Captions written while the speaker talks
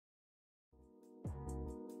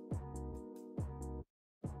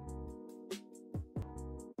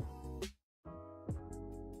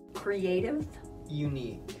Creative.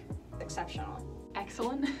 Unique. Exceptional.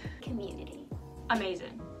 Excellent. Community.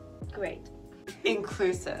 Amazing. Great.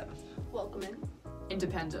 Inclusive. Welcoming.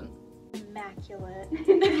 Independent. Immaculate.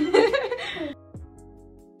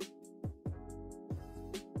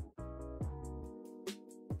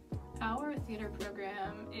 Our theater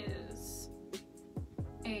program is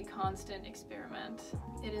a constant experiment.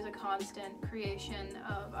 It is a constant creation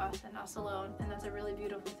of us and us alone, and that's a really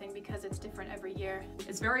beautiful thing because it's different every year.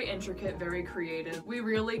 It's very intricate, very creative. We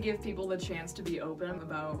really give people the chance to be open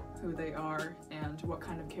about who they are and what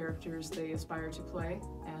kind of characters they aspire to play,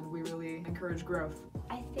 and we really encourage growth.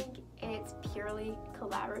 I think it's purely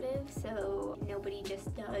collaborative, so nobody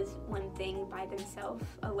just does one thing by themselves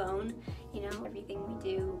alone. You know, everything we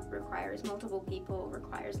do requires multiple people,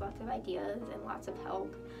 requires lots of ideas and lots of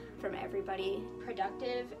help from everybody.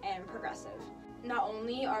 Productive and progressive. Not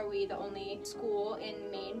only are we the only school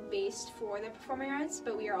in Maine based for the performing arts,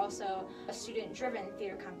 but we are also a student-driven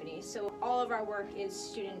theater company. So all of our work is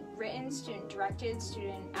student-written, student-directed,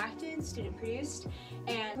 student-acted, student-produced,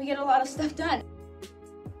 and we get a lot of stuff done.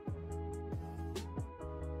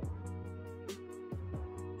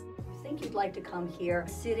 You'd like to come here,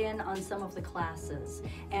 sit in on some of the classes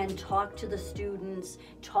and talk to the students,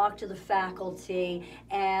 talk to the faculty,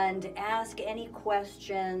 and ask any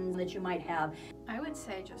questions that you might have. I would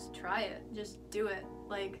say just try it, just do it.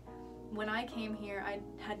 Like, when I came here, I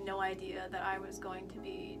had no idea that I was going to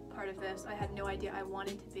be part of this. I had no idea I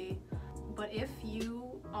wanted to be. But if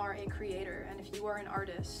you are a creator, and if you are an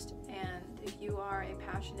artist, and if you are a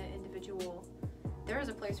passionate individual, there is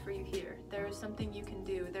a place for you here. There is something you can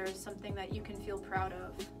do. There is something that you can feel proud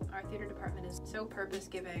of. Our theater department is so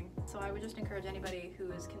purpose-giving. So I would just encourage anybody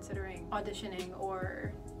who is considering auditioning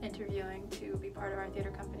or interviewing to be part of our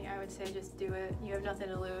theater company, I would say just do it. You have nothing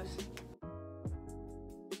to lose.